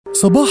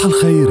صباح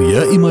الخير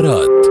يا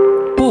إمارات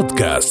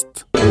بودكاست.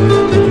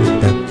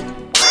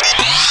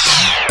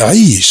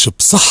 عيش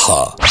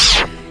بصحة.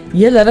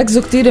 يلا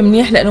ركزوا كتير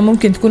منيح لأنه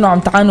ممكن تكونوا عم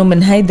تعانوا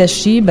من هيدا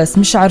الشي بس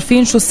مش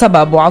عارفين شو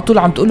السبب وعطول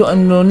عم تقولوا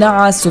أنه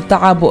نعس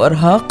وتعب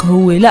وإرهاق.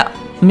 هو لا،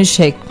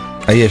 مش هيك.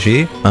 أي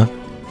شيء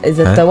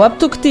إذا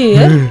توابتوا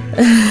كتير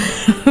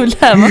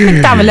لا ما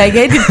فيك تعمل هيك،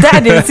 هيدي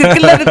بتعني بصير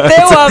كلنا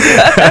نتواب.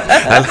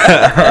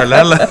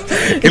 لا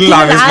كله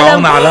عم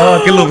يسمعونا على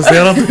الهوا، كله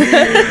بصير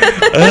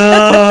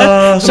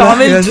شو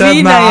عملت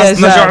فينا يا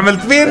شو عملت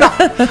فينا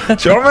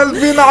شو عملت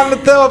فينا عم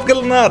نتواب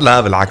كل نهار.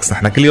 لا بالعكس،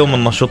 نحن كل يوم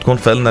بننشطكم،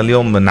 فقلنا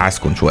اليوم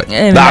بنعسكم شوي.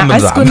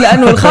 نعسكم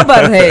لأنه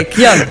الخبر هيك.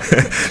 يلا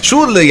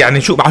شو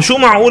يعني شو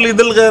معقول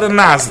يدل غير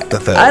النعس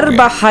التثاؤب؟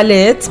 4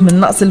 حالات من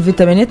نقص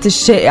الفيتامينات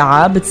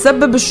الشائعة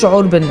بتسبب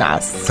الشعور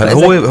بالنعس.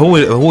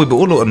 هو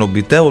بيقولوا انه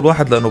بيتاول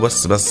واحد لانه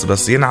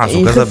بس ينعس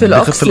وكذا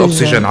بيخف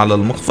الاكسجين على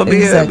المخ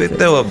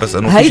فبيتاول، بس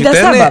انه هيدا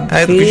سبب.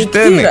 في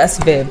كتير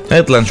اسباب.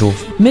 هات لنشوف.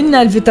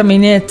 منا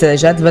الفيتامينات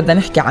جد بدنا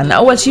نحكي عنها.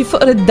 اول شيء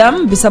فقر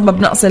الدم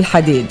بسبب نقص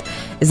الحديد.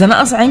 إذا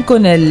نقص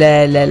عندكم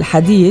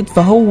الحديد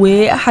فهو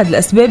أحد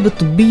الأسباب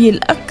الطبية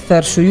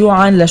الأكثر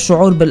شيوعاً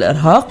للشعور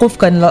بالإرهاق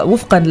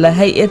وفقاً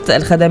لهيئة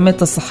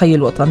الخدمات الصحية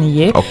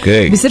الوطنية.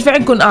 أوكي. بيصير في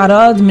عندكم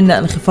أعراض من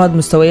انخفاض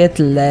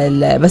مستويات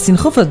بس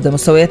ينخفض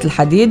مستويات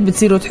الحديد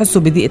بتصيروا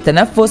تحسوا بضيق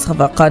التنفس،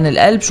 خفقان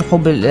القلب،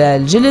 شحوب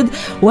الجلد،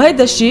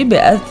 وهذا الشيء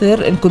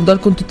بيأثر إنكم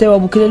ضلكم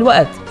تتوابوا كل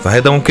الوقت.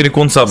 فهذا ممكن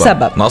يكون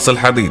سبب نقص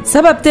الحديد.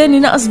 سبب تاني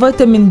نقص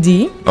فيتامين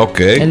دي.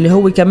 أوكي. اللي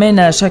هو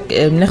كمان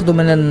بناخده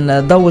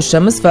من ضوء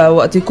الشمس،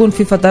 فوقت يكون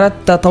في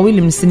فترات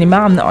طويلة من السنة ما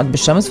عم نقعد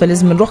بالشمس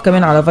فلازم نروح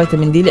كمان على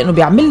فيتامين دي لأنه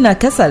بيعملنا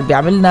كسل،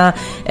 بيعملنا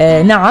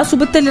نعس،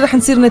 وبالتالي رح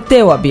نصير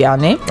نتواب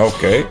يعني.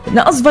 أوكي.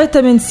 نقص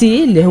فيتامين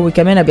سي اللي هو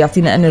كمان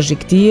بيعطينا انرجي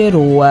كتير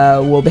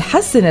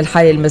وبيحسن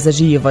الحالة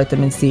المزاجية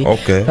فيتامين سي.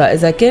 أوكي.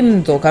 فإذا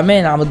كنتوا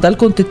كمان عم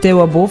تضلكم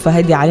تتوابوا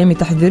فهذه علامة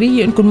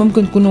تحذيرية إنكم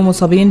ممكن تكونوا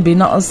مصابين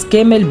بنقص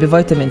كامل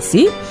بفيتامين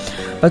سي.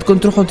 بدكم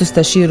تروحوا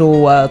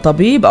تستشيروا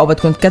طبيب أو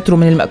بدكم تكتروا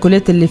من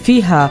المأكولات اللي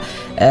فيها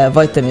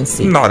فيتامين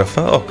سي.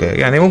 نعرفها. أوكي.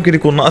 يعني ممكن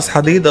يكون نقص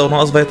حديد أو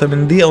نقص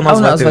فيتامين دي أو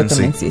نقص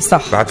فيتامين سي.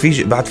 صح. بعد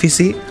في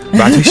سي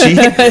بعد في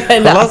شيء.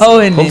 لا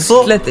هون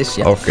 3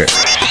 أشياء. أوكي.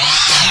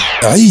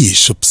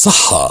 عيش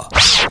بصحة.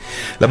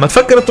 لما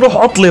تفكر تروح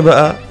عطلة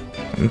بقى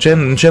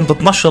مشان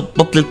تتنشط،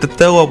 تبطل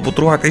تتواب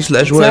وتروح تعيش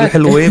الأجواء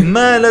الحلوة،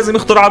 ما لازم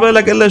يخطر على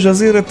بالك إلا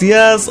جزيرة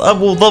ياس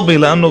أبو ظبي،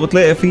 لأنه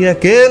بتلاقي فيها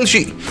كل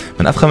شيء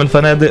من أفخم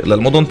الفنادق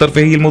للمدن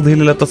الترفيهية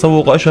المذهلة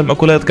للتسوق وأشهى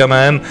المأكولات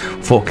كمان.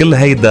 فوق كل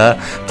هيدا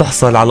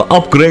تحصل على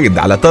أبجريد،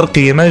 على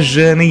ترقية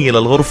مجانية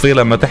للغرفة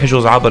لما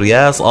تحجز عبر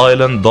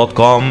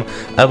yasisland.com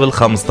قبل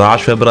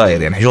 15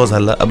 فبراير. يعني حجوز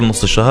هلا قبل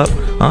نص الشهر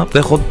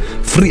بتاخد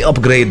فري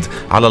أبجريد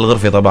على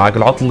الغرفة تبعك.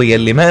 العطلة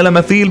يلي ما لها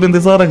مثيل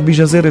بانتظارك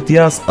بجزيرة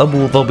ياس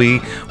أبو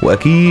ظبي،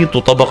 وأكيد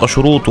تطبق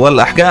الشروط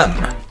والأحكام.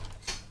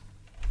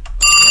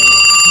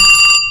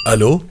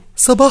 ألو،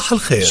 صباح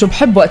الخير. شو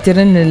بحب وقت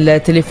يرن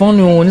التليفون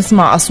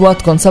ونسمع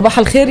أصواتكم. صباح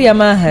الخير يا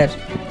ماهر.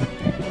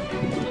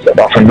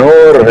 صباح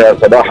النور يا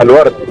صباح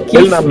الورد.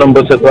 كلنا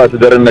بننبسط وقت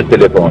يرن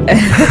التليفون.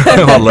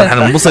 والله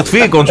احنا بننبسط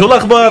فيكم. شو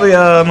الأخبار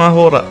يا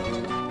ماهورة؟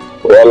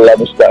 والله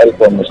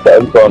مشتاق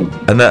لكم.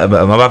 انا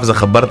ما بعرف اذا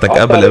خبرتك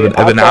قبل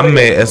ابن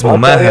عمي اسمه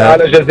ماهر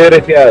على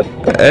جزيرة ياس.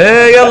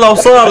 ايه يلا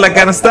وصار لك،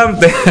 انا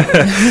استمتع.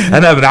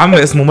 انا ابن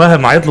عمي اسمه ماهر،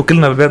 معيط له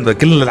كلنا بالبيت،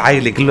 كل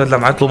العائله كل الولاد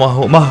معيط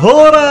له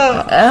ماهورة.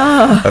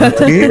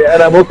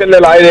 انا مو كل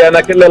العائله،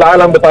 انا كل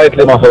العالم بتعيط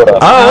لي ماهورة.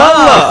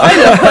 والله.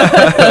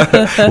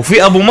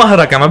 وفي ابو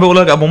مهرة كمان بيقول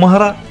لك ابو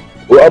مهرة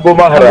وابو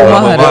مهرة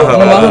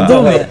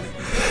مهضومة.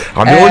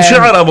 عم بيقول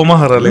شعر ابو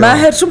مهرة.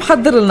 ماهر شو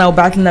محضر لنا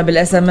وبعت لنا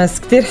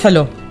بالاس كتير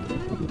حلو.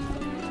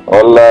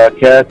 والله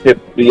كاتب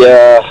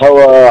يا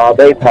هوا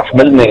عبيتها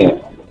حملني،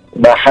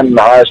 ما حن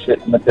عاشق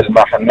مثل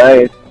ما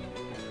حنيت،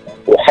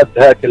 وحد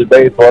هاك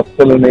البيت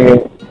وصلني،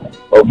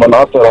 ومن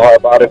عطرها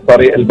بعرف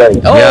طريق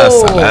البيت. يا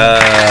سلام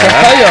شو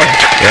حلو.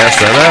 يا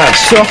سلام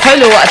شو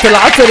حلو وقت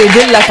العطر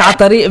يدلك على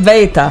طريق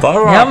بيتها.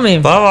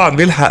 طبعا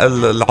بيلحق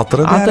العطر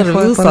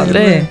يوصل.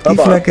 ليه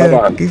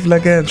كيف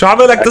لكان شو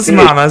عبالك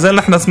تسمع؟ ما زال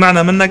نحن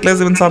سمعنا منك،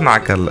 لازم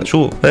نسمعك هلا.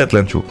 شو هات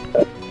لنشوف.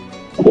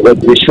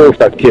 بدي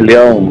اشوفك كل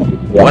يوم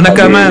وانا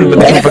كمان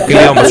بدي اشوفك كل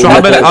يوم، بس شو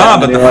عبالك؟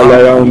 بدي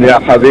ولا يوم يا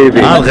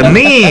حبيبي.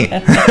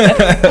 غنيه.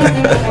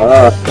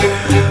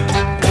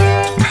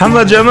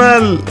 محمد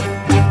جمال.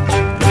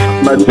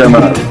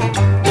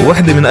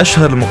 واحدة من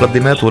أشهر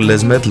المقدمات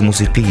واللازمات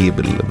الموسيقية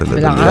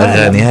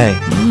بالأغاني هاي.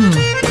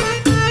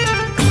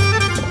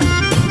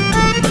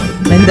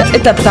 من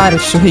دقتها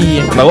بتعرف شو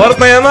هي.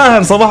 نورتنا يا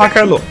ماهر، صباحك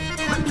حلو.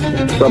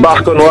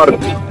 صباحكم ورد.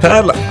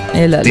 هلا.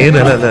 لا